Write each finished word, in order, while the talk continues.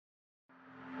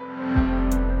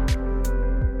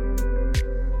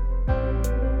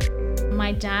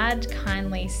my dad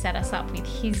kindly set us up with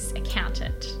his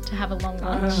accountant to have a long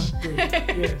lunch. Good.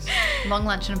 Yes. Long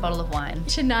lunch and a bottle of wine.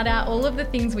 To nut out all of the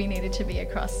things we needed to be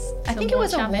across. I think it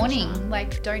was a launch our warning, venture.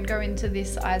 like, don't go into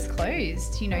this eyes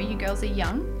closed. You know, you girls are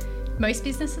young. Most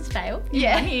businesses fail.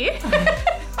 Yeah. Here.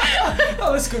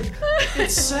 Oh, that's good.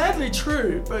 It's sadly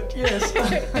true, but yes.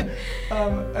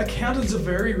 Accountants are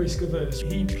very risk averse.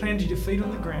 He planted your feet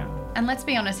on the ground. And let's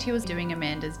be honest, he was doing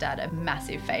Amanda's dad a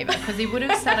massive favour because he would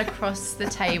have sat across the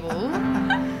table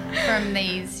from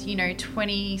these,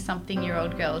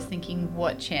 20-something-year-old girls thinking,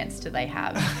 what chance do they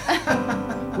have?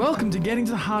 Welcome to Getting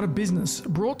to the Heart of Business,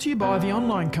 brought to you by The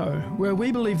Online Co, where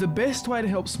we believe the best way to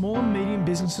help small and medium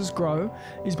businesses grow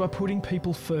is by putting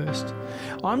people first.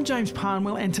 I'm James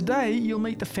Parnwell, and today you'll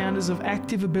meet the founders of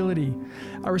Active Ability,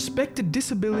 a respected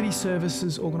disability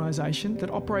services organisation that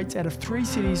operates out of 3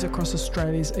 cities across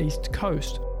Australia's east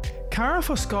coast. Cara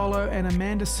Foscolo and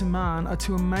Amanda Siman are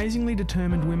 2 amazingly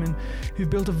determined women who've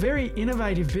built a very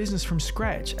innovative business from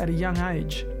scratch at a young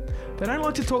age. They don't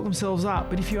like to talk themselves up,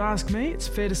 but if you ask me, it's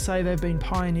fair to say they've been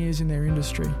pioneers in their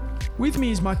industry. With me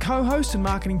is my co-host and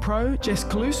marketing pro, Jess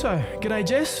Caluso. G'day,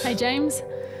 Jess. Hey, James.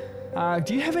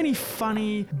 Do you have any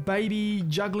funny baby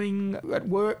juggling at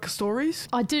work stories?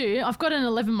 I do. I've got an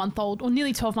 11-month-old or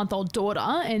nearly 12-month-old daughter,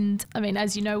 and I mean,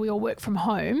 as you know, we all work from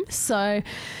home. So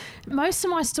most of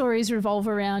my stories revolve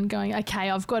around going, okay,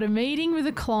 I've got a meeting with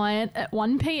a client at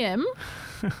 1 p.m.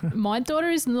 My daughter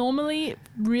is normally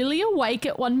really awake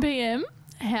at 1 p.m.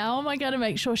 How am I going to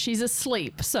make sure she's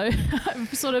asleep? So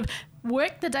I've sort of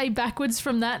work the day backwards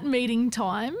from that meeting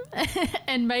time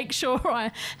and make sure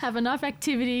I have enough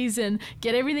activities and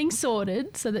get everything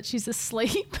sorted so that she's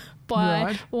asleep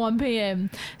by 1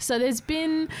 p.m. So there's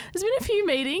been a few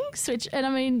meetings, and I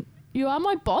mean, you are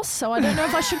my boss, so I don't know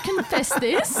if I should confess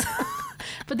this.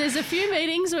 But there's a few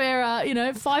meetings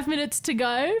where, 5 minutes to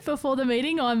go before the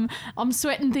meeting, I'm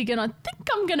sweating thinking, I think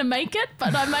I'm going to make it,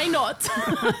 but I may not.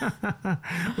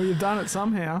 Well, you've done it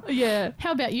somehow. Yeah.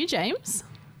 How about you, James?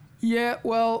 Yeah,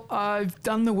 well, I've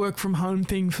done the work from home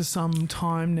thing for some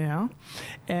time now.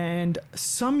 And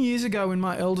some years ago when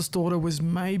my eldest daughter was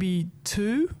maybe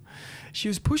 2, she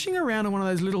was pushing around on one of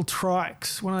those little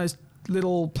trikes, one of those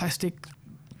little plastic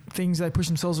things they push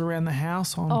themselves around the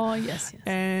house on. Oh, yes.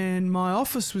 And my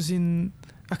office was in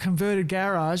a converted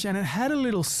garage and it had a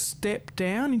little step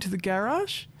down into the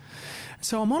garage.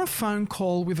 So I'm on a phone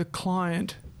call with a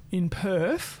client in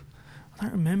Perth. I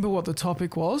don't remember what the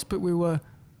topic was, but we were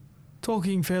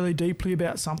talking fairly deeply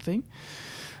about something.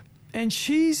 And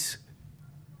she's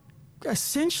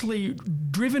essentially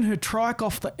driven her trike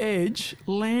off the edge,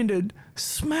 landed,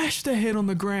 smashed her head on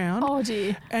the ground. Oh,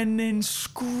 dear. And then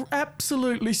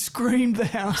absolutely screamed the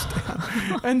house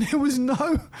down. And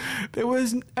there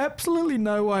was absolutely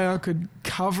no way I could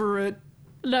cover it.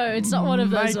 No, it's not one of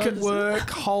those. Make it work,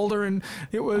 hold her, and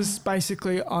it was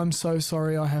basically, I'm so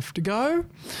sorry, I have to go,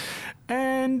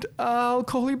 and I'll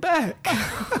call you back.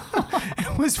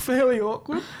 It was fairly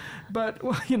awkward, but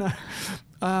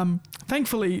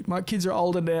thankfully my kids are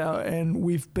older now, and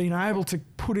we've been able to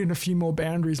put in a few more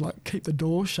boundaries, like keep the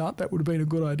door shut. That would have been a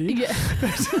good idea. Yeah.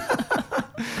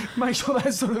 Make sure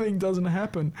that sort of thing doesn't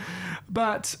happen.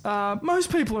 But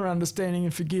most people are understanding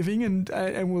and forgiving, and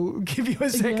will give you a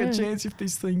second chance if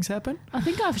these things happen. I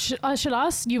think I should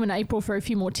ask you in April for a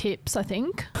few more tips, I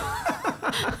think.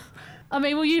 I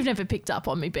mean, well, you've never picked up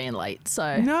on me being late,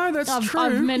 so... No, that's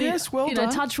true. Yes, well done.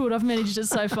 Touch wood, I've managed it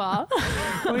so far.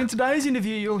 Well, in today's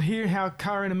interview, you'll hear how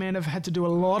Cara and Amanda have had to do a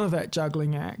lot of that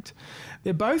juggling act.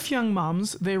 They're both young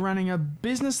mums. They're running a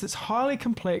business that's highly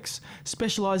complex,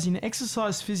 specialising in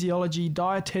exercise physiology,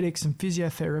 dietetics and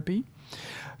physiotherapy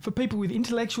for people with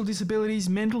intellectual disabilities,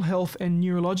 mental health and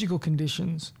neurological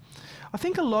conditions. I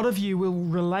think a lot of you will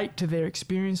relate to their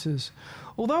experiences.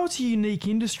 Although it's a unique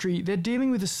industry, they're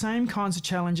dealing with the same kinds of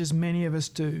challenges many of us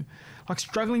do, like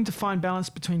struggling to find balance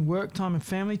between work time and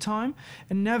family time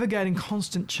and navigating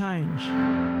constant change.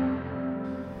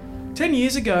 10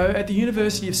 years ago, at the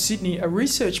University of Sydney, a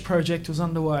research project was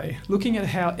underway looking at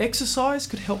how exercise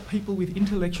could help people with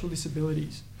intellectual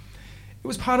disabilities. It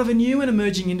was part of a new and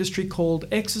emerging industry called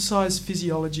exercise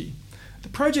physiology. The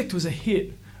project was a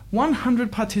hit.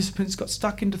 100 participants got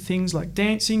stuck into things like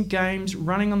dancing, games,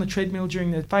 running on the treadmill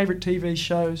during their favourite TV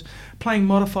shows, playing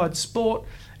modified sport.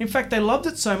 In fact, they loved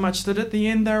it so much that at the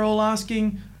end they were all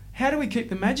asking, how do we keep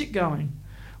the magic going?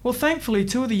 Well, thankfully,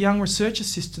 2 of the young research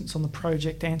assistants on the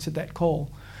project answered that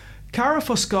call. Cara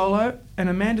Foscolo and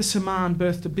Amanda Siman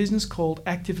birthed a business called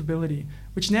Active Ability,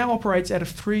 which now operates out of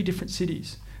 3 different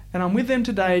cities. And I'm with them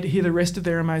today to hear the rest of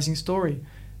their amazing story.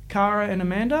 Cara and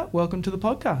Amanda, welcome to the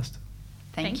podcast.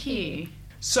 Thank you.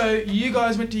 So you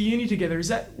guys went to uni together. Is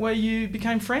that where you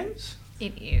became friends?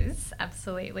 It is,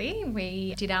 absolutely.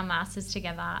 We did our masters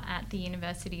together at the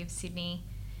University of Sydney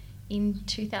in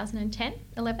 2010,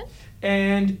 11.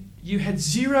 And you had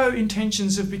zero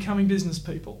intentions of becoming business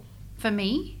people? For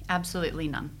me, absolutely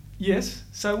none. Yes.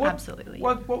 So Absolutely.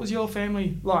 What was your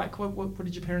family like? What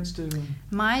did your parents do?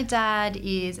 My dad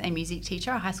is a music teacher,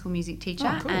 a high school music teacher,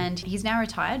 Oh, cool. and he's now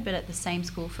retired, but at the same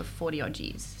school for 40 odd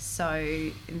years.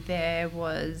 So there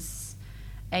was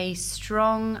a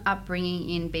strong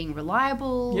upbringing in being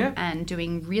reliable Yeah. and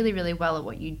doing really, really well at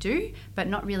what you do, but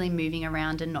not really moving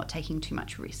around and not taking too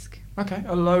much risk. Okay,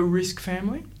 a low risk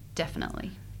family. Definitely.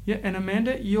 Yeah, and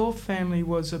Amanda, your family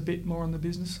was a bit more on the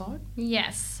business side?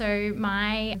 Yes, so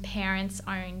my parents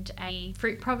owned a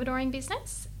fruit providoring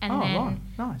business and then right,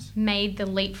 nice. made the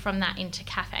leap from that into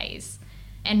cafes.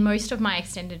 And most of my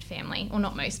extended family, or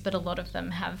not most, but a lot of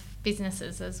them have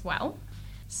businesses as well.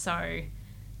 So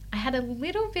I had a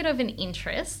little bit of an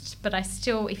interest, but I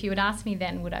still, if you had asked me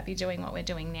then, would I be doing what we're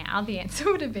doing now? The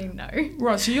answer would have been no.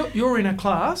 Right, so you're in a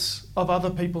class of other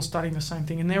people studying the same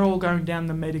thing and they're all going down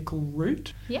the medical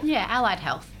route. Yeah, allied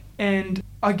health. And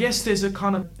I guess there's a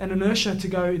kind of an inertia to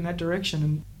go in that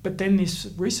direction. But then this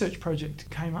research project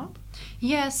came up.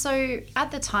 Yeah, so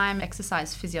at the time,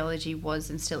 exercise physiology was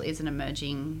and still is an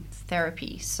emerging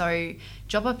therapy. So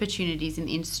job opportunities in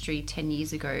the industry 10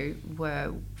 years ago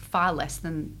were far less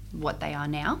than what they are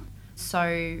now.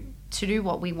 So to do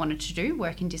what we wanted to do,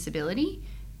 work in disability,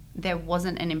 there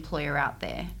wasn't an employer out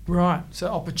there. Right, so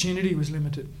opportunity was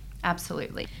limited.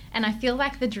 Absolutely. And I feel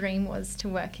like the dream was to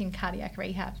work in cardiac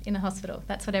rehab in a hospital.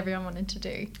 That's what everyone wanted to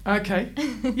do. Okay.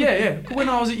 Yeah. When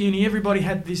I was at uni, everybody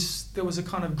had this, there was a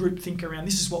kind of group think around,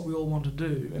 this is what we all want to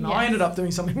do. And I Yes. ended up doing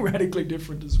something radically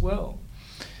different as well.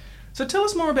 So tell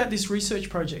us more about this research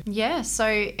project. Yeah, so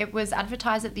it was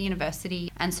advertised at the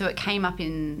university, and so it came up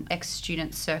in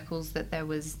ex-student circles that there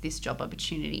was this job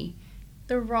opportunity.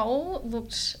 The role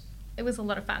looked, it was a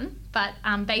lot of fun, but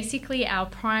basically our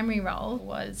primary role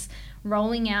was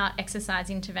rolling out exercise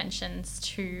interventions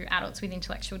to adults with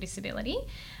intellectual disability.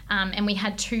 And we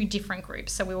had two different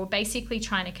groups. So we were basically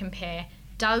trying to compare,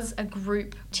 does a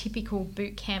group typical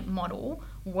boot camp model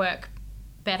work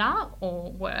better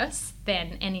or worse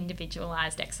than an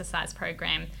individualised exercise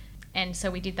program? And so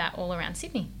we did that all around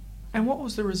Sydney. And what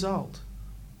was the result?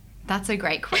 That's a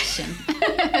great question.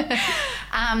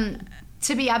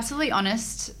 To be absolutely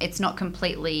honest, it's not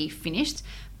completely finished,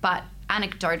 but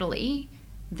anecdotally,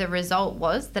 the result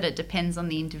was that it depends on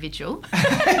the individual.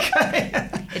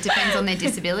 It depends on their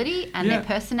disability and their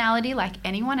personality, like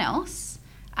anyone else,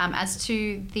 as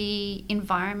to the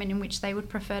environment in which they would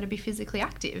prefer to be physically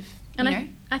active. And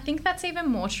I think that's even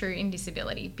more true in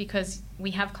disability, because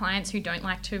we have clients who don't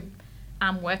like to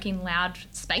work in loud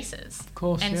spaces. Of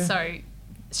course, and so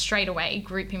straight away,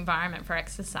 group environment for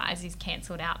exercise is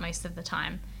cancelled out most of the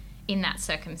time in that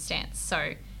circumstance.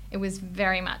 So it was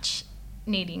very much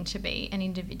needing to be an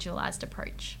individualised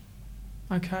approach.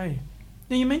 Okay.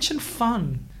 Now you mentioned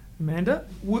fun, Amanda.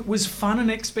 Was fun an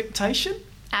expectation?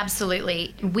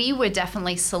 Absolutely. We were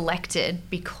definitely selected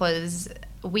because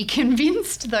we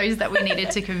convinced those that we needed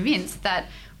to convince that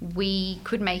we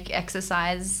could make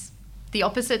exercise the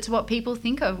opposite to what people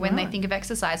think of when they think of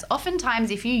exercise.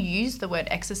 Oftentimes, if you use the word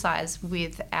exercise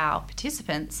with our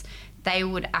participants, they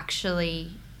would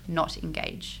actually not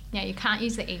engage. Yeah, you can't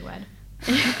use the E word.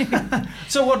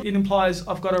 So what it implies,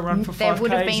 I've got to run for 5Ks. There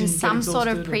would have been and some get sort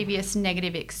of exhausted previous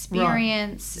negative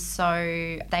experience,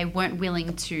 so they weren't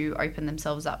willing to open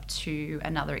themselves up to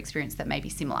another experience that may be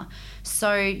similar.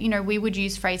 So, we would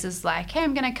use phrases like, hey,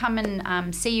 I'm going to come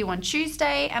and see you on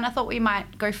Tuesday, and I thought we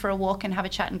might go for a walk and have a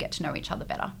chat and get to know each other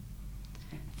better.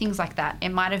 Things like that. It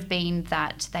might have been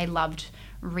that they loved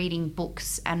reading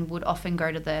books and would often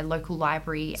go to the local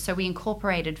library. So we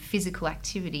incorporated physical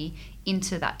activity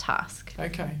into that task.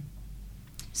 Okay.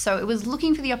 So it was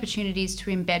looking for the opportunities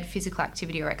to embed physical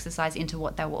activity or exercise into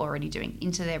what they were already doing,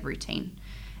 into their routine.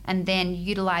 And then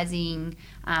utilising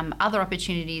other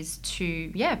opportunities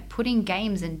to, put in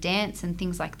games and dance and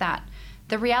things like that.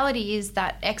 The reality is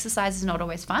that exercise is not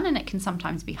always fun and it can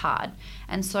sometimes be hard.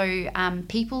 And so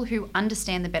people who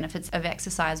understand the benefits of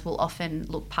exercise will often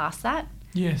look past that.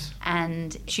 Yes.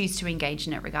 And choose to engage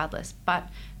in it regardless. But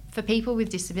for people with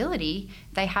disability,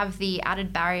 they have the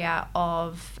added barrier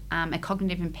of a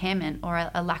cognitive impairment or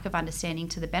a lack of understanding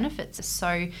to the benefits.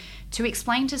 So to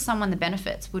explain to someone the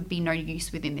benefits would be no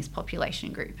use within this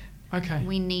population group. Okay.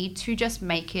 We need to just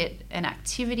make it an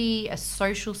activity, a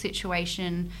social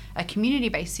situation, a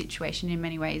community-based situation in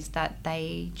many ways that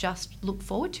they just look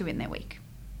forward to in their week.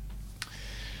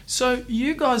 So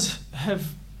you guys have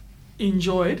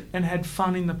enjoyed and had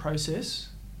fun in the process,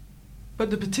 but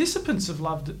the participants have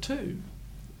loved it too.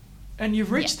 And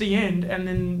you've reached the end, and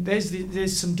then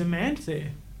there's some demand there.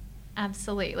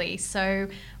 Absolutely. So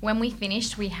when we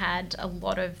finished, we had a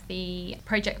lot of the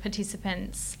project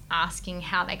participants asking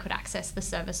how they could access the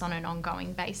service on an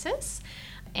ongoing basis,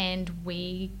 and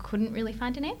we couldn't really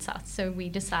find an answer. So we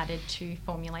decided to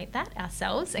formulate that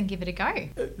ourselves and give it a go.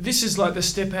 This is like the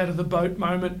step out of the boat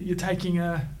moment. You're taking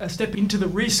a step into the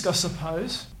risk, I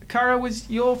suppose. Cara, was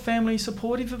your family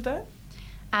supportive of that?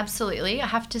 Absolutely. I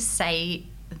have to say,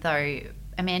 though,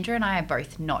 Amanda and I are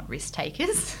both not risk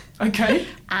takers. Okay.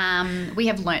 We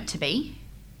have learnt to be,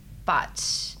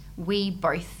 but we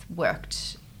both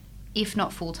worked, if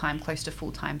not full-time, close to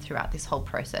full-time throughout this whole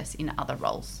process in other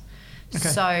roles. Okay.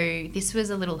 So this was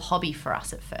a little hobby for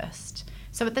us at first.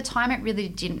 So at the time, it really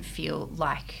didn't feel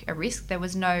like a risk. There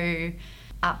was no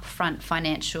upfront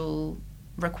financial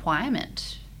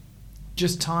requirement.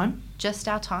 Just time? Just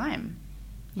our time.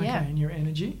 Okay, Yeah. and your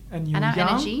energy. And you were our young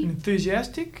energy. and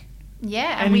enthusiastic.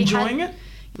 Yeah. And enjoying it.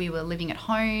 We were living at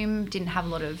home, didn't have a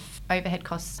lot of overhead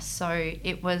costs. So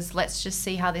it was, let's just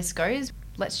see how this goes.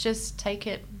 Let's just take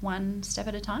it one step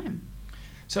at a time.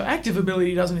 So active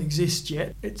ability doesn't exist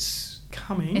yet. It's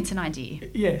coming. It's an idea.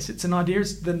 Yes, it's an idea.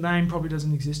 The name probably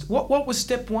doesn't exist. What was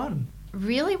step one?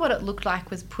 Really what it looked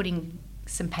like was putting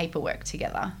some paperwork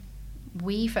together.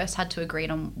 We first had to agree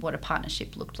on what a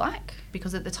partnership looked like,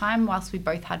 because at the time, whilst we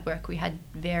both had work, we had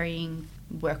varying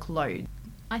workload.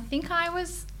 I think I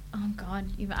was... Oh, God,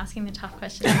 you're asking the tough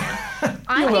question again.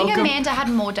 I think welcome. Amanda had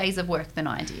more days of work than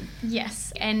I did.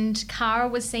 Yes, and Cara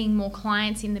was seeing more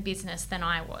clients in the business than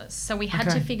I was. So we had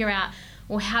to figure out,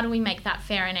 well, how do we make that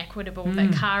fair and equitable,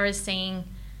 that Cara's seeing,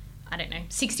 I don't know,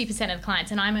 60% of the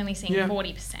clients and I'm only seeing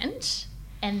 40%.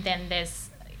 And then there's,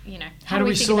 how do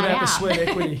we figure sort that out the sweat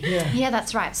equity? Yeah. Yeah,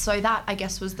 that's right. So that, I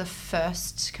guess, was the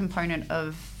first component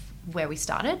of where we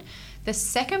started. The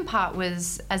second part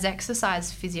was, as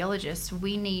exercise physiologists,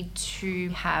 we need to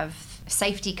have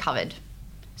safety covered.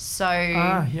 So,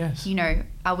 yes.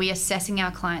 Are we assessing our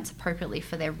clients appropriately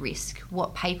for their risk?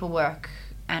 What paperwork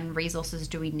and resources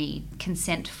do we need?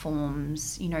 Consent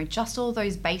forms, just all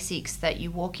those basics that you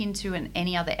walk into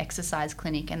any other exercise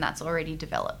clinic and that's already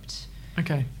developed.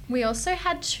 Okay. We also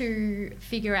had to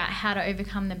figure out how to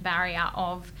overcome the barrier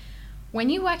of, when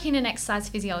you work in an exercise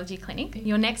physiology clinic,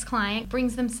 your next client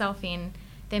brings themselves in,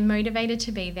 they're motivated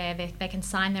to be there, they can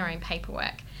sign their own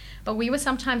paperwork. But we were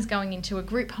sometimes going into a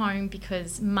group home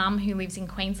because mum who lives in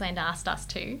Queensland asked us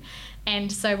to.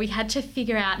 And so we had to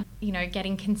figure out,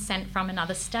 getting consent from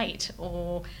another state,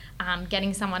 or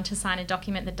getting someone to sign a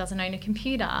document that doesn't own a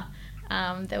computer.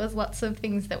 There was lots of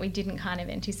things that we didn't kind of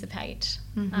anticipate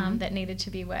that needed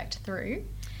to be worked through.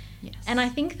 Yes. And I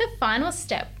think the final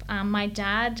step, my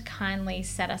dad kindly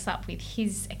set us up with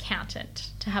his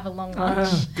accountant to have a long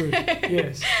lunch. Good.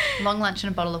 Yes. Long lunch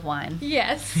and a bottle of wine.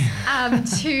 Yes.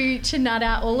 To nut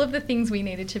out all of the things we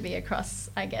needed to be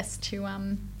across, I guess, to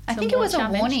I think it was a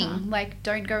launch our warning, venture. like,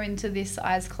 don't go into this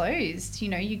eyes closed.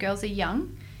 You girls are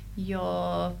young.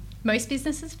 Most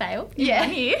businesses fail. Yeah.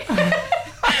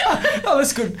 Oh,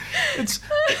 that's good.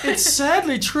 It's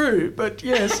sadly true, but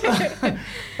yes,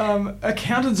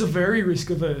 accountants are very risk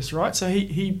averse, right? So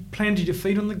he planted your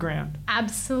feet on the ground.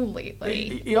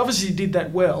 Absolutely. He obviously did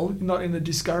that well, not in a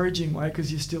discouraging way,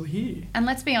 because you're still here. And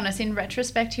let's be honest, in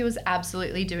retrospect, he was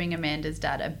absolutely doing Amanda's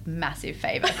dad a massive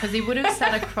favour, because he would have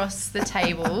sat across the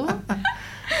table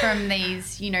from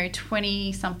these,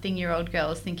 20-something-year-old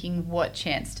girls thinking, what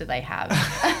chance do they have?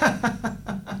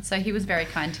 So he was very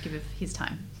kind to give of his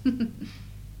time.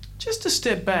 Just to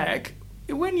step back,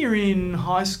 when you're in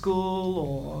high school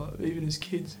or even as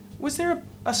kids, was there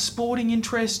a sporting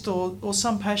interest or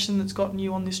some passion that's gotten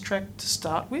you on this track to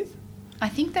start with? I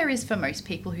think there is for most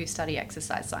people who study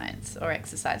exercise science or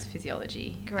exercise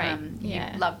physiology. Great. You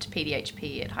loved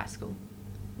PDHP at high school.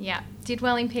 Yeah. Did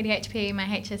well in PDHP, my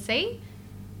HSC.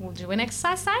 We'll do an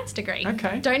exercise science degree.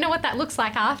 Okay. Don't know what that looks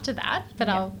like after that, but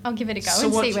I'll give it a go and see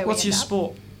where we end up. What's your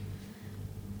sport?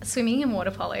 Swimming and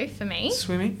water polo for me.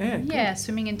 Swimming? Yeah. Good. Yeah,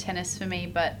 swimming and tennis for me,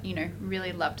 but,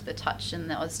 really loved the touch and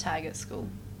the OzTag at school.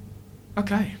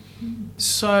 Okay.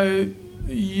 So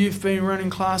you've been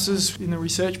running classes in the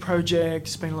research project.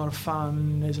 It's been a lot of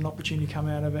fun. There's an opportunity to come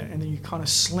out of it, and then you kind of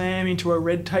slam into a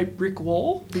red tape brick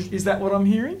wall. Is that what I'm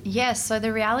hearing? Yes, so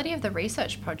the reality of the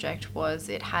research project was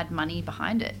it had money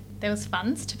behind it. There was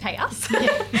funds to pay us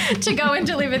to go and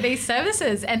deliver these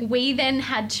services. And we then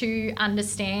had to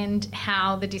understand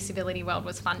how the disability world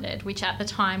was funded, which at the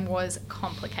time was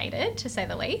complicated, to say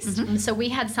the least. So we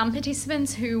had some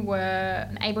participants who were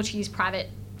able to use private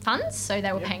funds, so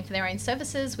they were paying for their own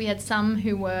services. We had some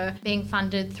who were being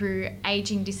funded through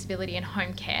ageing, disability and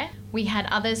home care. We had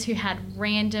others who had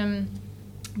random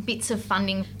bits of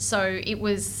funding, so it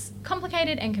was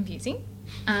complicated and confusing.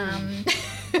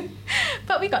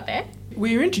 But we got there.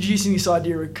 We were introducing this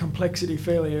idea of complexity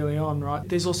fairly early on, right?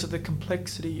 There's also the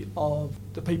complexity of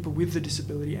the people with the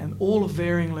disability and all of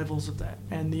varying levels of that.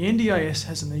 And the NDIS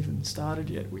hasn't even started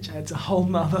yet, which adds a whole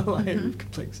nother layer of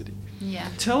complexity. Yeah.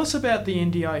 Tell us about the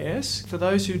NDIS, for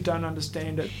those who don't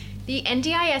understand it. The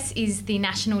NDIS is the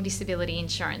National Disability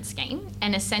Insurance Scheme,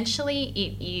 and essentially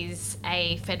it is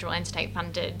a federal and state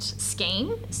funded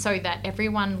scheme so that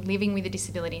everyone living with a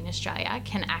disability in Australia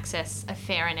can access a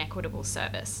fair and equitable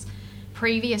service.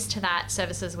 Previous to that,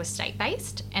 services were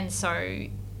state-based, and so,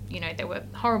 you know, there were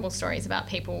horrible stories about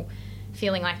people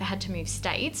feeling like they had to move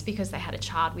states because they had a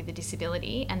child with a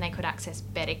disability and they could access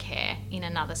better care in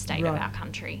another state of our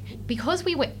country. Because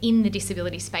we were in the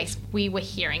disability space, we were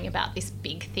hearing about this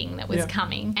big thing that was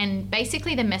coming, and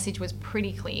basically the message was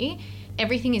pretty clear.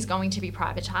 Everything is going to be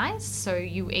privatised, so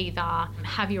you either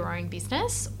have your own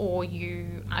business or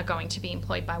you are going to be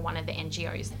employed by one of the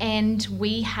NGOs. And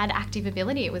we had active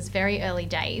ability. It was very early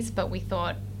days, but we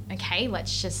thought, okay,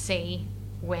 let's just see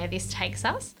where this takes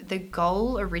us. The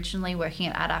goal originally working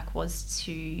at ADAC was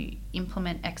to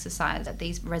implement exercise at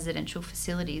these residential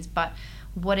facilities, but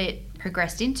what it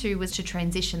progressed into was to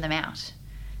transition them out.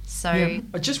 So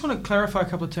I just want to clarify a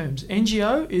couple of terms.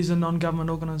 NGO is a non-government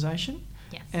organisation.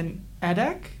 Yes. And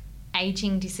ADAC?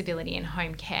 Ageing, disability and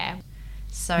home care.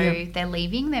 So they're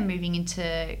leaving, they're moving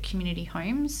into community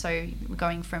homes. So we're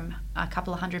going from a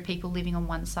couple of hundred people living on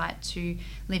one site to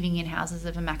living in houses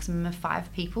of a maximum of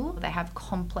 5 people. They have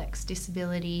complex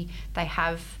disability. They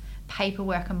have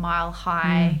paperwork a mile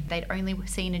high. They'd only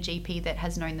seen a GP that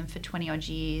has known them for 20 odd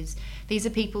years. These are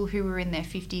people who were in their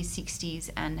 50s, 60s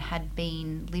and had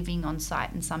been living on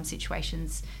site in some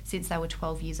situations since they were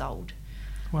 12 years old.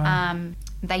 Wow.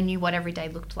 They knew what every day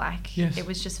looked like. Yes. It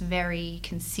was just very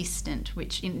consistent,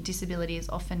 which in disability is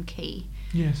often key.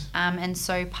 Yes. And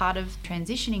so part of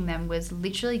transitioning them was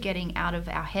literally getting out of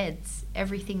our heads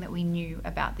everything that we knew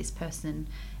about this person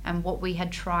and what we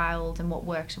had trialled and what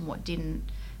worked and what didn't,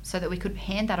 so that we could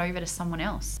hand that over to someone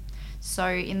else. So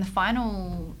in the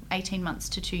final 18 months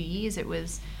to 2 years, it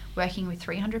was working with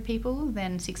 300 people,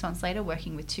 then 6 months later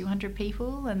working with 200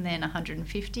 people, and then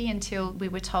 150 until we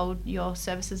were told your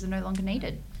services are no longer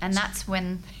needed. And that's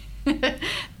when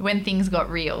when things got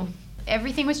real.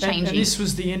 Everything was changing. And this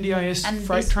was the NDIS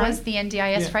freight train? And this was the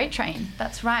NDIS freight train.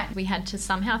 That's right. We had to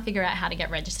somehow figure out how to get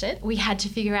registered. We had to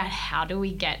figure out how do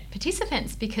we get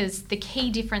participants, because the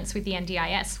key difference with the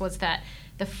NDIS was that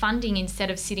the funding, instead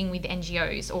of sitting with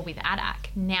NGOs or with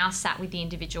ADAC, now sat with the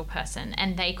individual person,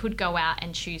 and they could go out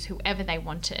and choose whoever they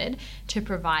wanted to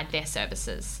provide their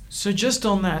services. So just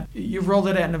on that, you've rolled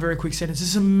that out in a very quick sentence. This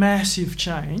is a massive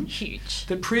change. Huge.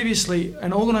 That previously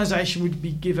an organisation would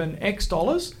be given X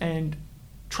dollars and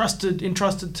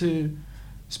entrusted to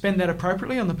spend that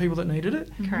appropriately on the people that needed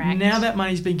it. Correct. Now that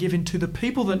money's been given to the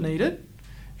people that need it,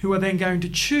 who are then going to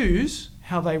choose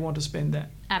how they want to spend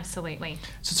that. Absolutely.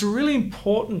 So it's a really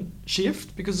important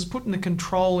shift because it's putting the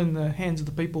control in the hands of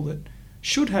the people that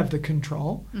should have the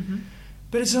control. Mm-hmm.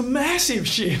 But it's a massive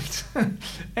shift.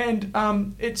 And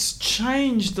it's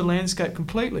changed the landscape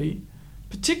completely,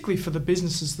 particularly for the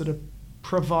businesses that are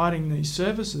providing these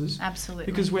services. Absolutely.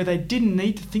 Because where they didn't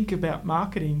need to think about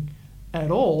marketing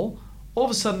at all of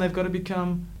a sudden they've got to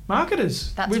become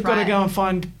marketers. We've got to go and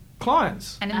find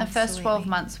clients. And in the first 12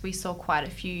 months, we saw quite a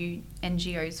few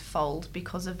NGOs fold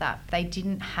because of that. They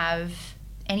didn't have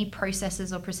any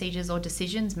processes or procedures or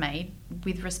decisions made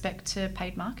with respect to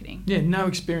paid marketing. Yeah, no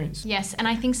experience. Yes, and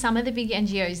I think some of the big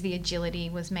NGOs, the agility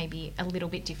was maybe a little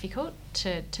bit difficult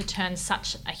to turn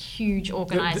such a huge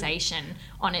organisation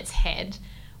on its head,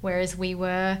 whereas we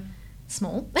were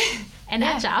small and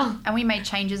agile. And we made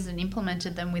changes and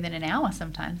implemented them within an hour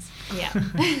sometimes.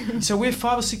 Yeah. So we're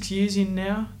 5 or 6 years in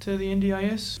now to the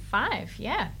NDIS. 5,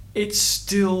 yeah. It's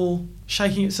still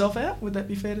shaking itself out, would that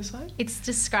be fair to say? It's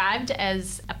described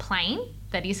as a plane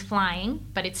that is flying,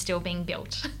 but it's still being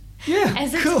built. Yeah,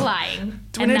 as it's cool. flying.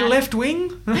 Do we need a left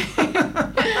wing?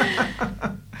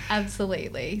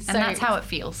 Absolutely. And that's how it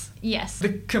feels. Yes. The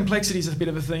complexity is a bit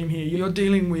of a theme here. You're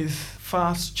dealing with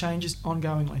fast changes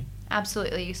ongoingly.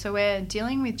 Absolutely. So we're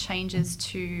dealing with changes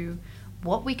to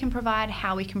what we can provide,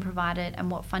 how we can provide it, and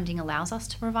what funding allows us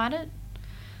to provide it.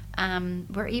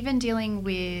 We're even dealing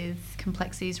with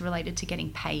complexities related to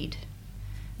getting paid.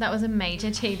 That was a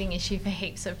major teething issue for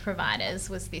heaps of providers,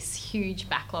 was this huge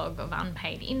backlog of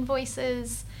unpaid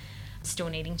invoices. still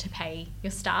needing to pay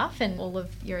your staff and all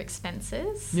of your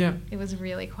expenses. Yeah. It was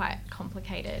really quite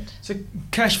complicated. So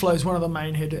cash flow is one of the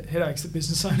main headaches that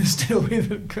business owners deal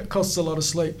with. It costs a lot of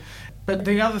sleep. But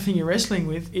the other thing you're wrestling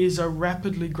with is a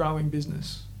rapidly growing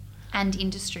business. And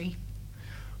industry.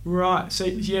 Right. So,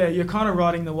 yeah, you're kind of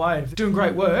riding the wave. Doing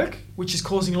great work, which is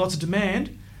causing lots of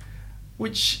demand,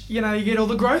 which, you get all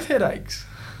the growth headaches.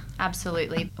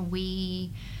 Absolutely.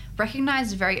 We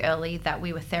recognised very early that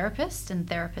we were therapists and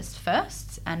therapists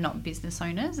first and not business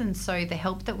owners. And so the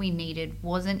help that we needed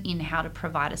wasn't in how to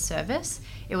provide a service.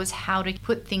 It was how to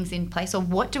put things in place, or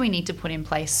what do we need to put in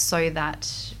place so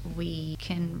that we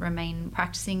can remain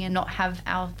practicing and not have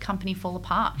our company fall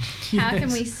apart. How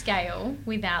can we scale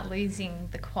without losing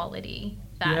the quality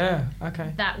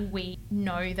that we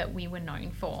know that we were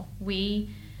known for? We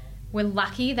were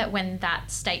lucky that when that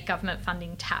state government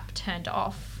funding tap turned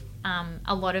off,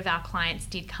 a lot of our clients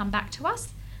did come back to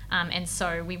us. And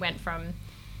so we went from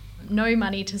no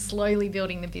money to slowly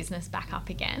building the business back up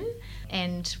again.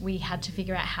 And we had to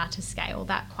figure out how to scale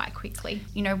that quite quickly.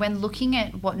 When looking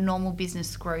at what normal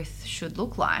business growth should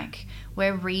look like,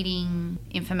 we're reading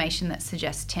information that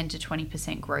suggests 10 to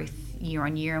 20% growth year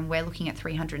on year, and we're looking at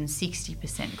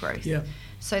 360% growth. Yeah.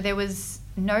 So there was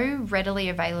no readily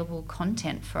available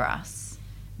content for us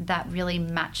that really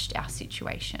matched our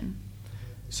situation.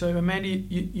 So, Amanda,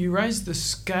 you raised the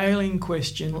scaling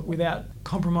question without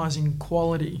compromising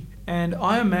quality. And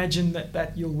I imagine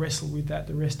that you'll wrestle with that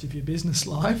the rest of your business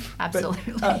life.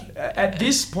 Absolutely. But, at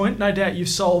this point, no doubt you've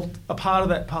solved a part of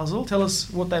that puzzle. Tell us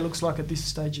what that looks like at this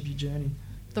stage of your journey.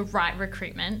 The right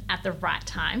recruitment at the right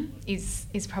time is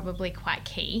probably quite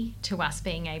key to us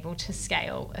being able to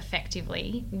scale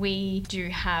effectively. We do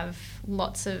have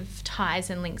lots of ties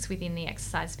and links within the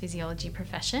exercise physiology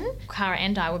profession. Cara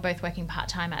and I were both working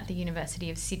part-time at the University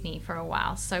of Sydney for a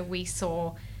while, so we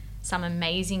saw some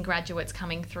amazing graduates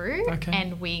coming through,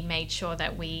 and we made sure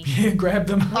that we grab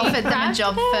them, offered them a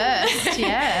job first.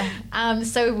 Yeah.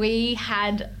 So we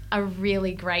had a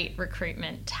really great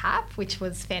recruitment tap, which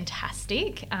was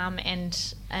fantastic,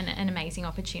 and an amazing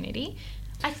opportunity.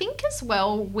 I think as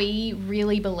well, we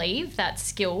really believe that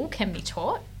skill can be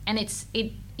taught, and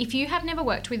if you have never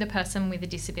worked with a person with a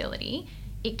disability,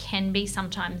 it can be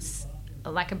sometimes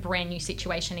like a brand new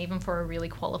situation, even for a really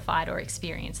qualified or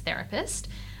experienced therapist.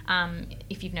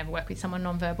 If you've never worked with someone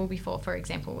nonverbal before, for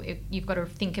example, you've got to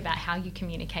think about how you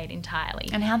communicate entirely.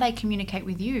 And how they communicate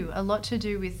with you. A lot to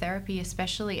do with therapy,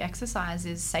 especially exercise,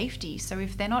 is safety. So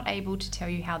if they're not able to tell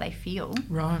you how they feel,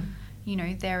 right,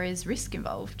 there is risk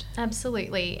involved.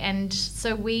 Absolutely. And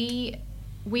so we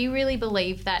really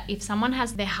believe that if someone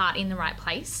has their heart in the right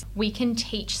place, we can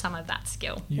teach some of that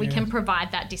skill. Yeah. We can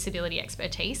provide that disability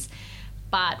expertise,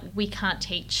 but we can't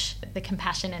teach the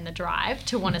compassion and the drive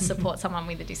to want to support someone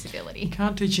with a disability. You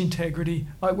can't teach integrity.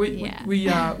 Like we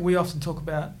often talk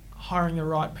about hiring the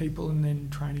right people and then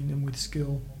training them with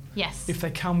skill. Yes. If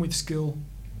they come with skill,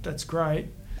 that's great.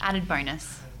 Added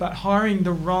bonus. But hiring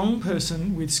the wrong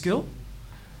person with skill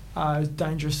is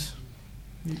dangerous.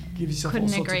 You give yourself all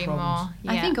sorts of problems.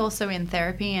 Yeah. I think also in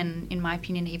therapy, and in my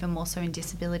opinion even more so in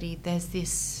disability, there's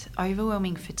this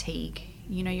overwhelming fatigue.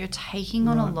 You're taking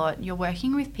on a lot. You're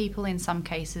working with people in some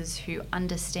cases who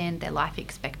understand their life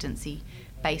expectancy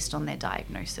based on their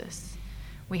diagnosis.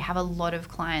 We have a lot of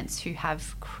clients who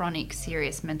have chronic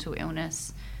serious mental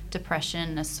illness,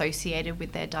 depression associated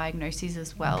with their diagnoses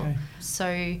as well. Okay.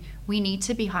 So we need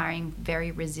to be hiring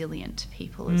very resilient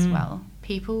people as well.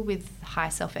 People with high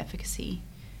self-efficacy,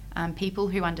 people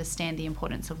who understand the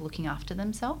importance of looking after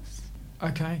themselves.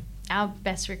 Okay. Our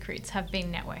best recruits have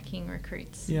been networking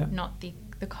recruits, not the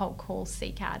cold call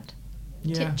seek ad,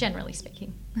 generally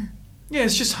speaking. Yeah,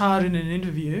 it's just hard in an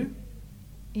interview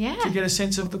to get a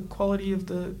sense of the quality of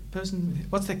the person.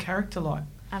 What's their character like?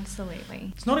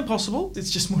 Absolutely. It's not impossible, it's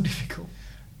just more difficult.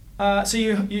 So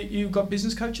you've got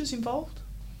business coaches involved?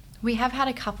 We have had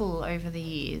a couple over the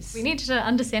years. We needed to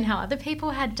understand how other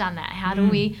people had done that.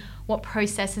 What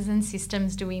processes and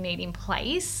systems do we need in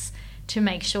place to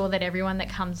make sure that everyone that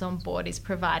comes on board is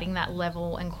providing that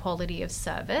level and quality of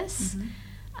service.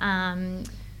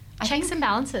 Checks and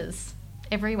balances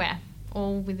everywhere,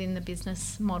 all within the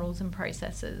business models and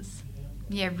processes.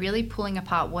 Yeah, really pulling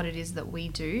apart what it is that we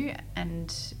do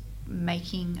and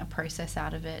making a process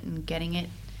out of it and getting it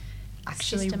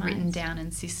actually written down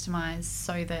and systemized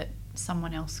so that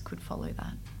someone else could follow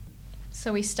that.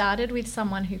 So we started with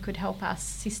someone who could help us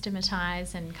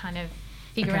systematize and kind of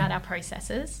figure out our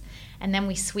processes, and then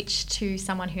we switched to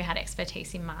someone who had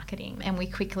expertise in marketing, and we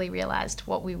quickly realised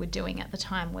what we were doing at the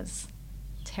time was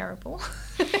terrible.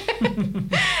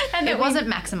 And it wasn't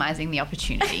maximising the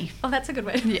opportunity. Oh, that's a good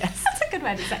word. Yes. That's a good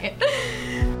way to say it.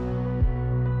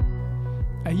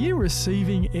 Are you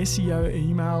receiving SEO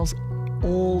emails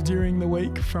all during the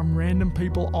week from random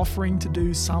people offering to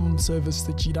do some service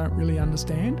that you don't really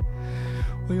understand?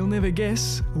 Well, you'll never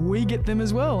guess, we get them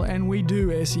as well, and we do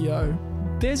SEO.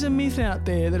 There's a myth out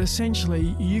there that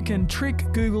essentially you can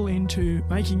trick Google into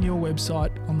making your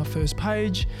website on the first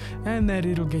page and that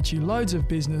it'll get you loads of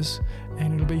business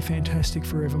and it'll be fantastic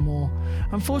forevermore.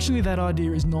 Unfortunately, that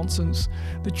idea is nonsense.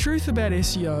 The truth about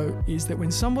SEO is that when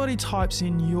somebody types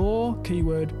in your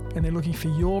keyword and they're looking for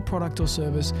your product or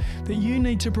service, that you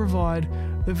need to provide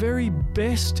the very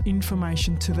best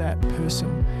information to that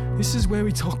person. This is where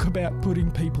we talk about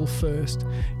putting people first.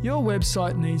 Your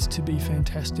website needs to be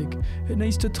fantastic. It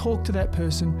needs to talk to that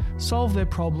person, solve their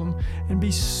problem, and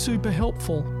be super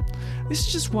helpful. This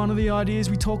is just one of the ideas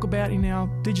we talk about in our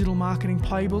digital marketing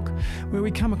playbook, where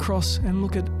we come across and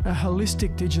look at a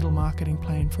holistic digital marketing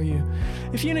plan for you.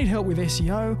 If you need help with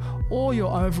SEO or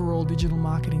your overall digital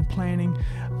marketing planning,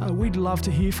 we'd love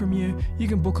to hear from you. You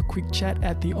can book a quick chat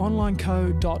at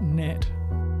theonlineco.net.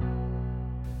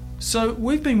 So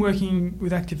we've been working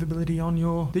with Activability on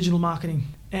your digital marketing,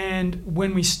 and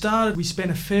when we started, we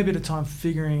spent a fair bit of time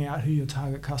figuring out who your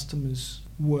target customers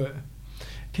were.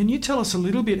 Can you tell us a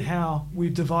little bit how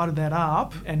we've divided that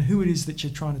up and who it is that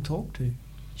you're trying to talk to?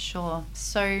 Sure.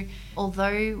 So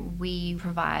although we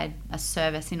provide a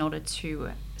service in order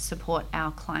to support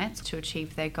our clients to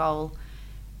achieve their goal,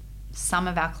 some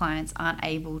of our clients aren't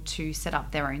able to set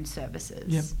up their own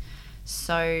services. Yep.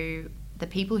 So the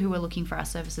people who are looking for our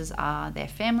services are their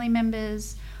family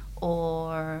members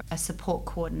or a support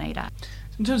coordinator.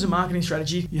 In terms of marketing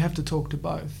strategy, you have to talk to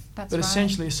both. That's but right.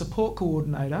 Essentially, a support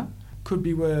coordinator could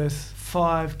be worth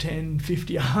 5, 10,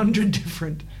 50, 100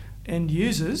 different end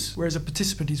users, whereas a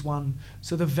participant is one.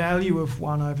 So the value of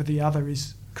one over the other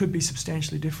could be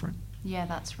substantially different. Yeah,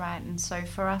 that's right. And so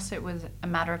for us, it was a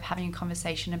matter of having a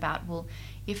conversation about, well,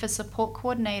 if a support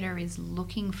coordinator is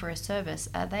looking for a service,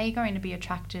 are they going to be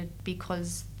attracted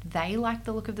because they like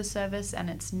the look of the service and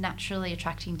it's naturally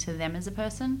attracting to them as a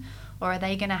person? Or are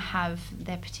they going to have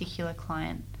their particular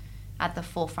client at the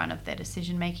forefront of their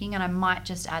decision making? And I might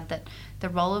just add that the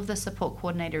role of the support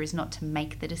coordinator is not to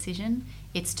make the decision,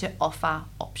 it's to offer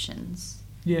options.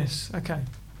 Yes, okay.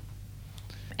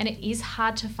 And it is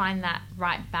hard to find that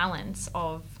right balance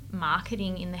of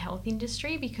marketing in the health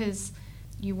industry, because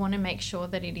you want to make sure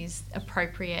that it is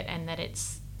appropriate and that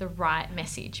it's the right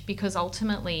message, because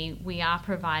ultimately we are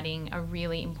providing a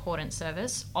really important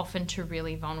service, often to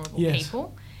really vulnerable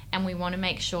people, and we want to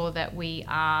make sure that we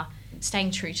are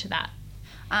staying true to that.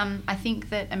 I think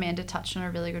that Amanda touched on a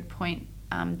really good point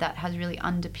that has really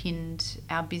underpinned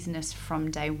our business from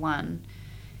day one,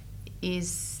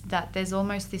 is that there's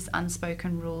almost this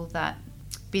unspoken rule that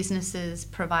businesses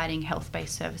providing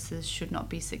health-based services should not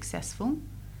be successful.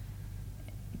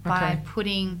 By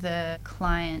putting the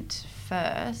client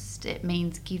first, it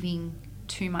means giving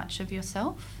too much of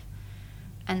yourself.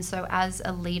 And so as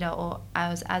a leader or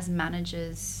as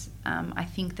managers, I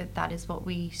think that is what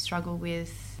we struggle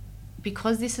with,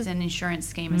 because this is an insurance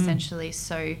scheme essentially.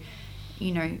 So,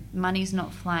 you know, money's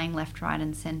not flying left, right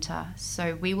and centre.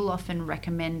 So we will often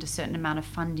recommend a certain amount of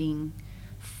funding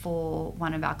for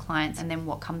one of our clients, and then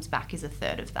what comes back is a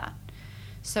third of that.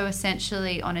 So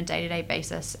essentially on a day-to-day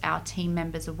basis, our team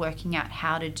members are working out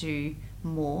how to do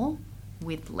more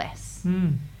with less.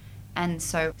 And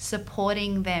so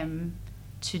supporting them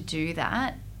to do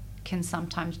that can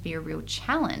sometimes be a real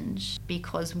challenge,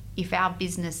 because if our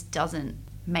business doesn't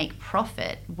make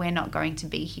profit, we're not going to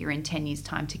be here in 10 years'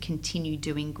 time to continue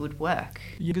doing good work.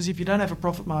 Because if you don't have a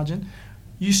profit margin,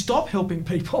 you stop helping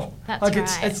people. That's like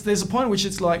right. There's a point at which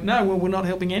it's like, no, well, we're not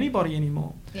helping anybody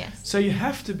anymore. Yes. So you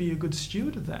have to be a good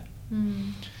steward of that.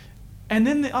 And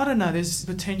then, I don't know, there's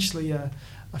potentially a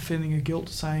feeling of guilt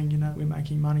saying, you know, we're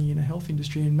making money in a health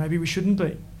industry and maybe we shouldn't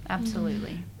be.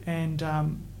 Absolutely. And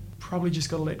probably just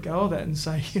got to let go of that and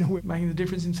say, you know, we're making the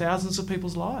difference in thousands of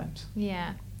people's lives.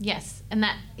 Yeah. Yes. And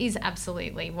that is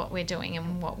absolutely what we're doing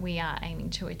and what we are aiming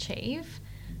to achieve.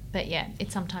 But yeah,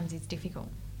 it sometimes is difficult.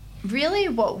 Really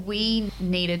what we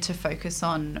needed to focus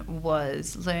on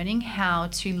was learning how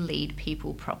to lead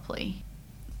people properly.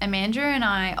 Amanda and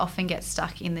I often get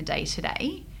stuck in the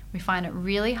day-to-day. We find it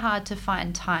really hard to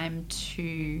find time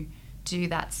to do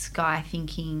that sky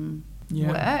thinking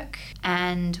work.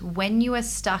 And when you are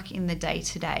stuck in the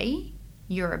day-to-day,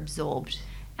 you're absorbed.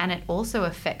 And it also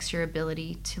affects your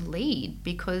ability to lead,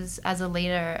 because as a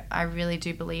leader, I really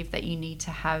do believe that you need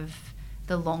to have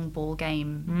the long ball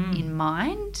game in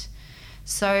mind.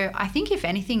 So I think if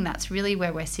anything, that's really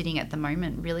where we're sitting at the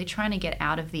moment, really trying to get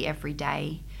out of the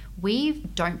everyday. We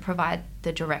don't provide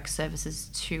the direct services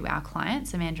to our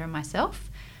clients, Amanda and myself.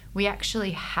 We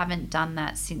actually haven't done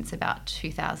that since about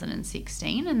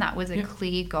 2016, and that was a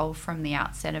clear goal from the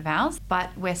outset of ours.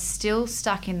 But we're still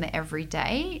stuck in the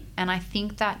everyday, and I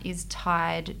think that is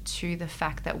tied to the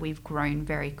fact that we've grown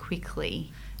very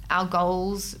quickly. Our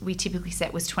goals we typically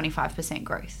set was 25%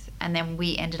 growth, and then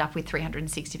we ended up with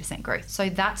 360% growth. So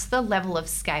that's the level of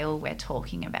scale we're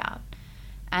talking about.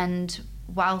 And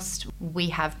whilst we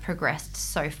have progressed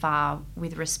so far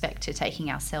with respect to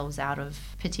taking ourselves out of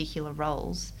particular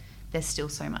roles, there's still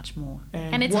so much more.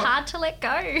 And it's hard to let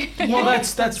go. Well,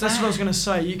 that's what I was going to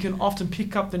say. You can often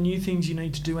pick up the new things you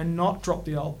need to do and not drop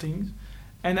the old things.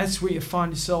 And that's where you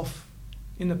find yourself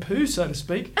in the poo, so to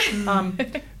speak,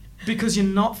 because you're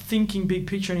not thinking big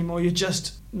picture anymore. You're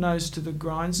just nose to the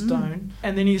grindstone.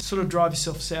 And then you sort of drive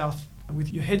yourself south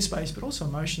with your headspace, but also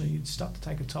emotionally you start to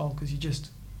take a toll because you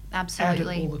just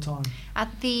absolutely at it all the time.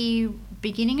 At the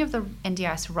beginning of the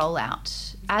NDIS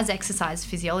rollout, as exercise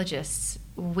physiologists,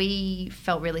 we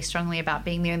felt really strongly about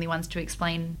being the only ones to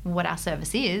explain what our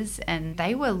service is, and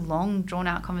they were long,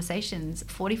 drawn-out conversations,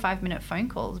 45-minute phone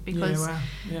calls, because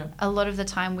a lot of the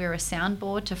time we were a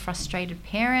soundboard to frustrated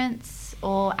parents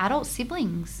or adult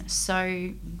siblings.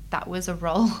 So that was a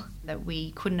role that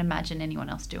we couldn't imagine anyone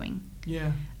else doing.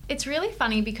 Yeah. It's really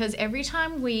funny because every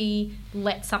time we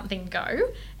let something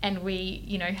go and we,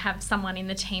 have someone in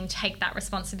the team take that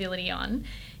responsibility on,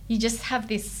 you just have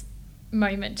this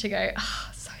moment to go,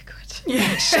 so good.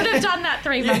 Yeah. Should have done that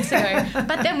 3 months ago.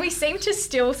 But then we seem to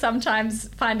still sometimes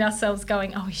find ourselves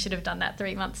going, we should have done that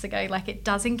 3 months ago. Like, it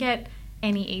doesn't get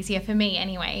any easier for me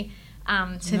anyway.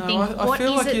 What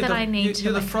is it that I need to...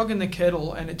 You're the frog in the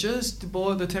kettle, and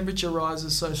the temperature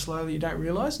rises so slowly you don't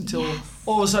realise until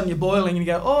all of a sudden you're boiling and you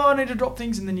go, I need to drop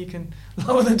things, and then you can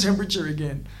lower the temperature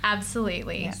again.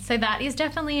 Absolutely. Yeah. So that is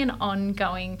definitely an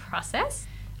ongoing process.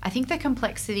 I think the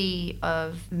complexity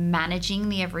of managing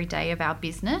the everyday of our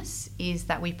business is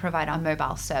that we provide our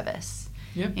mobile service.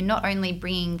 Yep. In not only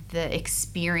bringing the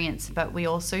experience, but we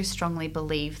also strongly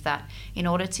believe that in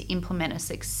order to implement a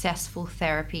successful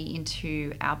therapy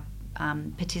into our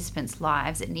participants'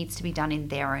 lives, it needs to be done in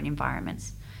their own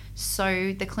environments.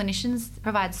 So the clinicians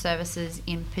provide services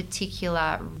in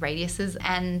particular radiuses,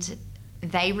 and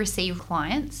they receive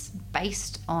clients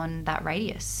based on that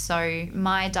radius. So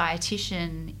my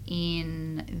dietitian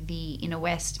in the Inner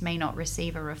West may not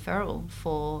receive a referral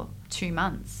for 2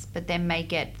 months, but then may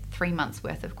get 3 months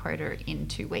worth of quota in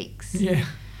 2 weeks. Yeah.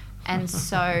 And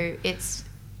so it's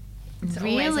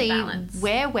really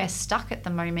where we're stuck at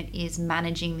the moment is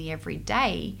managing the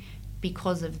everyday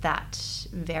because of that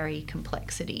very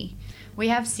complexity. We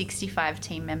have 65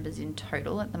 team members in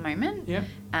total at the moment,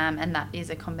 and that is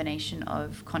a combination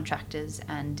of contractors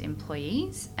and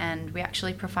employees, and we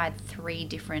actually provide 3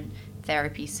 different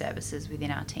therapy services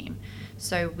within our team.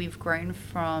 So we've grown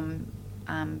from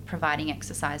providing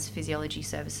exercise physiology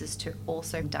services to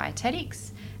also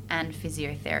dietetics and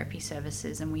physiotherapy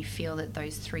services, and we feel that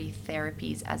those 3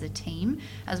 therapies as a team,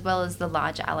 as well as the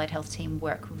larger allied health team,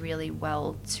 work really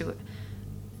well to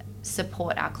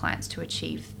support our clients to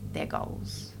achieve their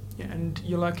goals. Yeah, and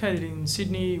you're located in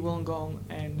Sydney, Wollongong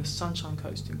and the Sunshine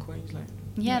Coast in Queensland.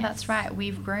 Yeah, yes. That's right.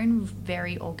 We've grown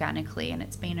very organically, and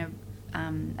it's been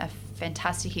a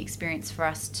fantastic experience for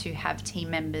us to have team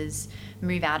members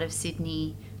move out of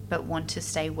Sydney but want to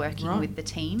stay working with the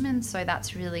team, and so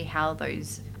that's really how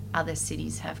those other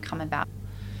cities have come about.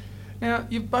 Now,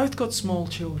 you've both got small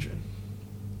children.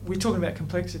 We're talking about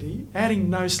complexity, adding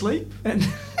no sleep and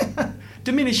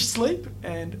diminished sleep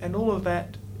and all of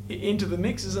that into the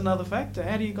mix is another factor.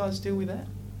 How do you guys deal with that?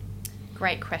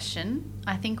 Great question.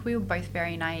 I think we were both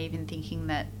very naive in thinking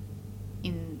that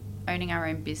in owning our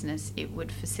own business, it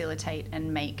would facilitate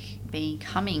and make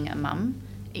becoming a mum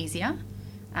easier.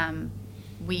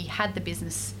 We had the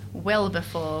business well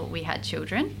before we had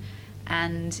children,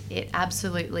 and it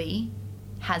absolutely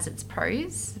has its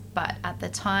pros, but at the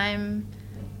time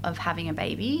of having a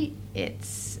baby,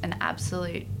 it's an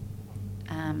absolute...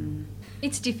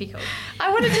 It's difficult.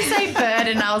 I wanted to say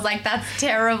burden. I was like, that's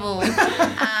terrible.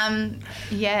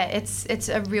 It's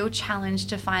a real challenge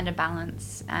to find a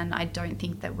balance, and I don't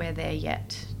think that we're there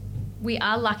yet. We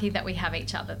are lucky that we have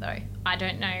each other, though. I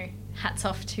don't know, hats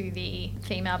off to the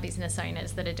female business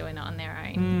owners that are doing it on their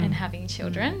own and having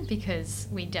children, because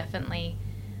we definitely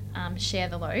share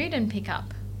the load and pick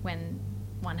up when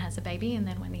one has a baby and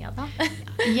then when the other.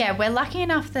 Yeah, we're lucky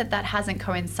enough that hasn't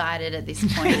coincided at this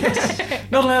point.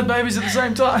 Not allowed babies at the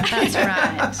same time. That's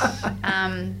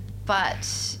right.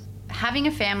 But having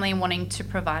a family and wanting to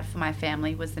provide for my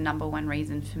family was the number one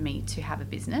reason for me to have a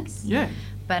business. Yeah.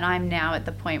 But I'm now at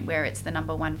the point where it's the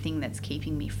number one thing that's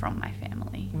keeping me from my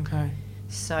family. Okay.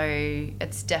 So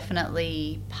it's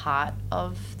definitely part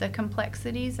of the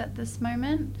complexities at this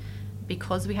moment,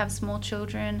 because we have small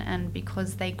children and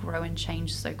because they grow and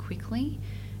change so quickly.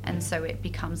 And so it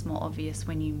becomes more obvious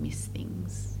when you miss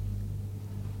things.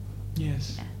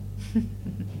 Yes. Yeah.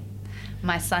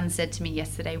 My son said to me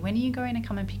yesterday, when are you going to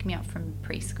come and pick me up from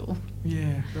preschool?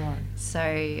 Yeah, right. So,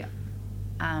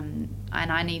 and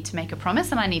I need to make a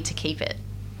promise and I need to keep it.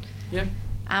 Yep.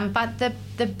 But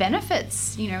the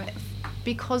benefits, you know,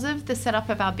 because of the setup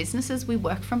of our businesses, we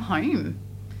work from home.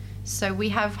 So we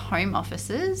have home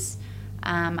offices,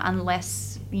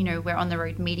 unless, you know, we're on the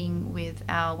road meeting with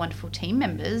our wonderful team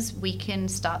members, we can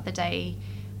start the day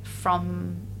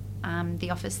from the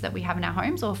office that we have in our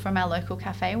homes or from our local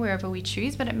cafe, wherever we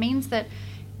choose. But it means that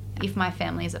if my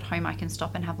family is at home, I can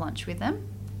stop and have lunch with them.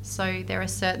 So there are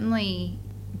certainly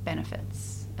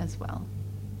benefits as well.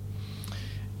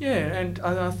 Yeah, and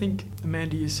I think,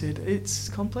 Amanda, you said it's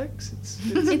complex.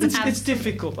 It's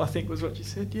difficult, I think was what you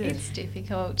said. Yeah. It's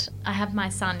difficult. I have my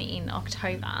son in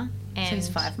October. And So he's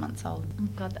 5 months old. Oh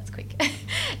God, that's quick.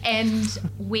 And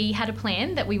we had a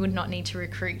plan that we would not need to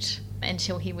recruit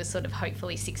until he was sort of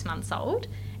hopefully 6 months old,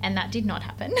 and that did not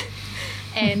happen.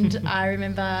 And I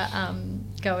remember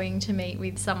going to meet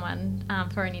with someone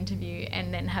for an interview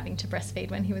and then having to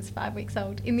breastfeed when he was 5 weeks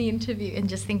old in the interview, and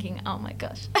just thinking, oh my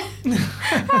gosh,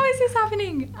 how is this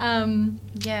happening?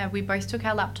 Yeah, we both took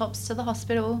our laptops to the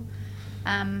hospital.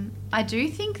 I do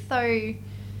think, though,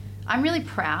 I'm really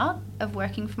proud of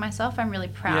working for myself. I'm really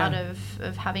proud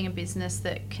of having a business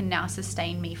that can now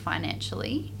sustain me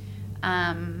financially.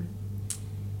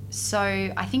 So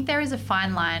I think there is a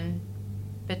fine line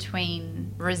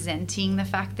between resenting the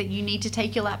fact that you need to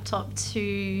take your laptop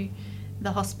to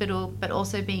the hospital, but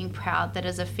also being proud that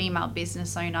as a female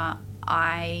business owner,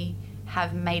 I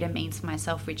have made a means for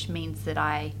myself, which means that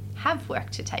I have work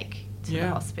to take to the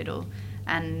hospital.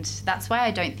 And that's why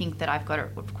I don't think that I've got it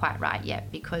quite right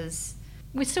yet, because...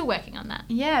 We're still working on that.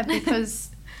 Yeah, because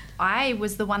I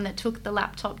was the one that took the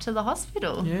laptop to the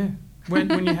hospital. Yeah, when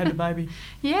you had the baby.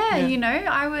 Yeah, you know,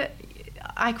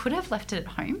 I could have left it at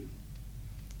home.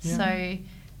 Yeah. So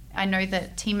I know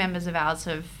that team members of ours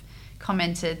have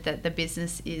commented that the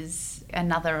business is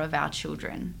another of our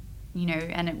children, you know,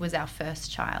 and it was our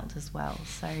first child as well.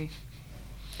 So...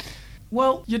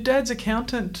 Well, your dad's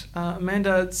accountant,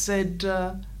 Amanda, said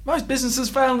most businesses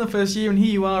fail in the first year, and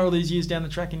here you are all these years down the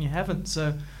track and you haven't.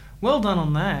 So well done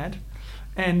on that.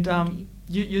 And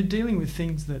you're dealing with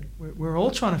things that we're all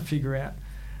trying to figure out.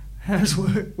 How does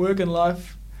work and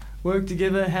life work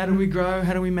together? How do we grow?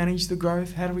 How do we manage the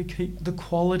growth? How do we keep the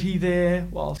quality there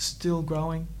while still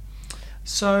growing?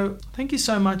 So thank you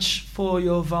so much for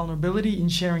your vulnerability in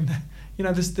sharing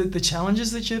the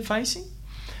challenges that you're facing,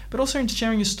 but also in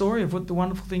sharing your story of what the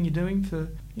wonderful thing you're doing for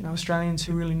Australians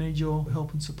who really need your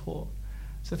help and support.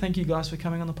 So thank you guys for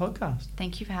coming on the podcast.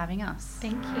 Thank you for having us.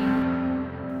 Thank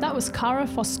you. That was Cara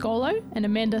Foscolo and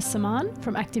Amanda Saman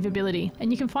from Activability,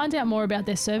 and you can find out more about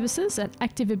their services at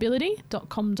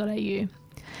activability.com.au.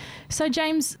 So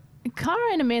James,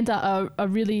 Cara and Amanda are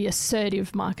really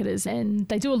assertive marketers, and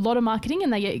they do a lot of marketing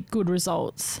and they get good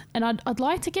results. And I'd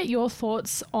like to get your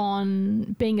thoughts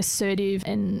on being assertive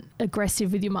and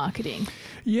aggressive with your marketing.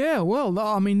 Yeah, well,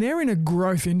 I mean, they're in a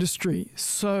growth industry.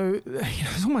 So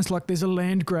it's almost like there's a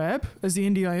land grab as the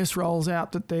NDIS rolls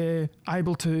out that they're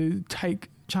able to take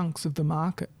chunks of the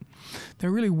market. They're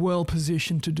really well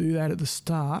positioned to do that at the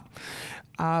start.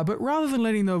 But rather than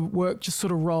letting the work just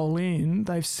sort of roll in,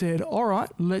 they've said, all right,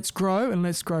 let's grow and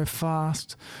let's grow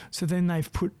fast. So then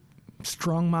they've put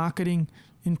strong marketing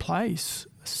in place,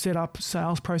 set up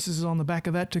sales processes on the back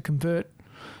of that to convert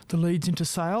the leads into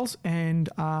sales, and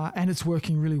it's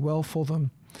working really well for them.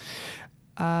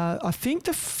 I think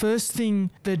the first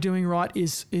thing they're doing right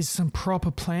is some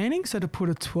proper planning. So to put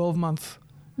a 12-month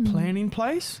plan in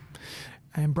place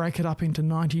and break it up into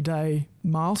 90-day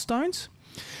milestones.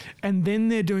 And then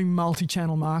they're doing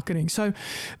multi-channel marketing. So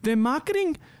they're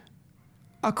marketing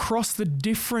across the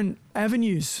different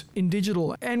avenues in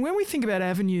digital. And when we think about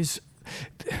avenues,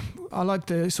 I like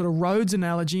the sort of roads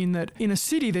analogy in that in a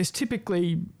city, there's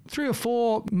typically 3 or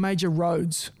 4 major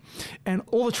roads and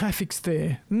all the traffic's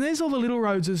there. And there's all the little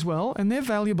roads as well, and they're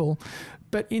valuable.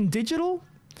 But in digital,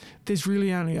 there's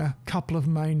really only a couple of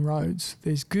main roads.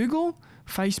 There's Google,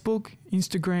 Facebook,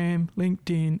 Instagram,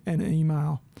 LinkedIn, and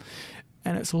email.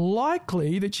 And it's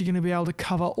likely that you're going to be able to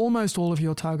cover almost all of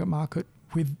your target market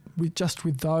with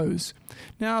those.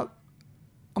 Now,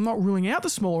 I'm not ruling out the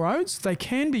small roads. They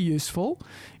can be useful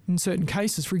in certain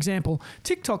cases. For example,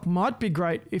 TikTok might be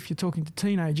great if you're talking to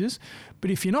teenagers,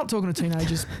 but if you're not talking to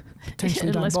teenagers,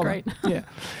 potentially don't less bother. great. Yeah.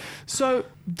 So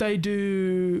they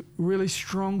do really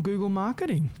strong Google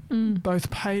marketing, both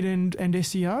paid and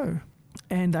SEO,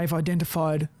 and they've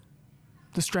identified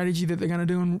the strategy that they're going to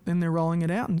do, and they're rolling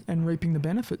it out and reaping the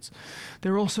benefits.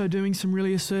 They're also doing some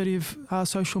really assertive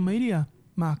social media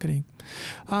marketing.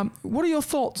 What are your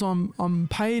thoughts on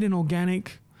paid and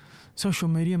organic social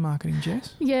media marketing,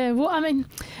 Jess? Yeah, well, I mean,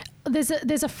 there's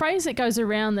a phrase that goes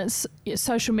around that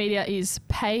social media is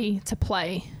pay to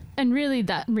play, and really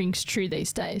that rings true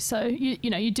these days. So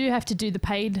you do have to do the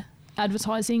paid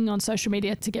advertising on social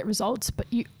media to get results, but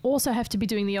you also have to be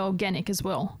doing the organic as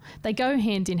well. They go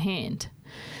hand in hand.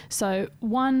 So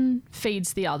one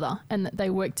feeds the other and they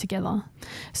work together.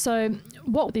 So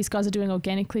what these guys are doing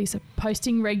organically is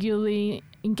posting regularly,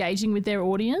 engaging with their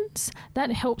audience.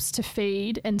 That helps to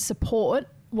feed and support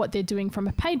what they're doing from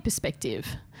a paid perspective.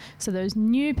 So those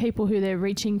new people who they're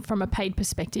reaching from a paid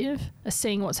perspective are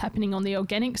seeing what's happening on the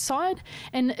organic side,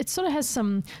 and it sort of has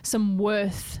some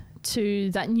worth to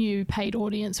that new paid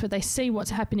audience where they see what's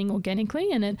happening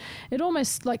organically, and it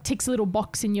almost like ticks a little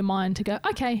box in your mind to go,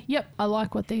 okay, yep, I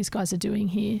like what these guys are doing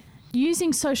here.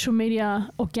 Using social media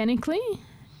organically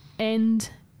and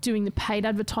doing the paid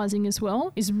advertising as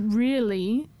well is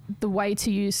really the way to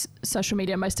use social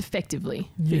media most effectively.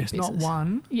 Yes, not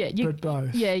one, but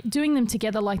both. Yeah, doing them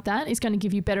together like that is going to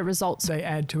give you better results. They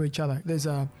add to each other. There's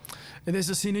a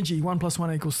synergy. 1 +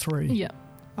 1 = 3. Yeah.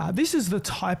 This is the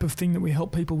type of thing that we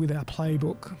help people with our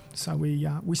playbook. So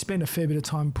we spend a fair bit of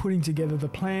time putting together the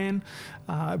plan,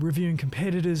 reviewing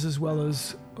competitors, as well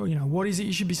as what is it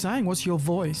you should be saying, what's your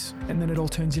voice, and then it all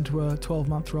turns into a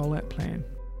 12-month rollout plan.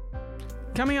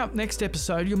 Coming up next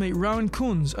episode, you'll meet Rowan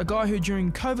Kunz, a guy who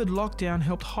during COVID lockdown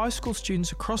helped high school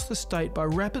students across the state by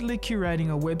rapidly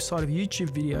curating a website of YouTube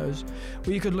videos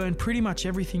where you could learn pretty much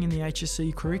everything in the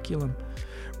HSC curriculum.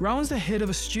 Rowan's the head of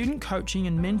a student coaching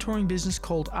and mentoring business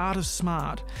called Art of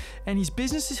Smart, and his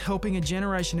business is helping a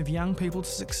generation of young people to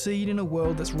succeed in a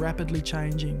world that's rapidly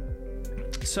changing.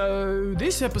 So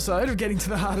this episode of Getting to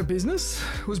the Heart of Business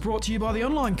was brought to you by The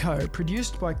Online Co,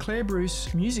 produced by Claire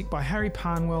Bruce, music by Harry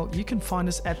Parnwell. You can find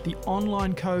us at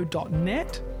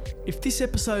theonlineco.net. If this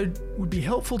episode would be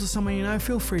helpful to someone you know,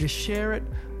 feel free to share it,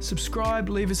 subscribe,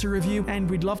 leave us a review, and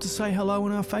we'd love to say hello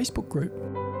in our Facebook group.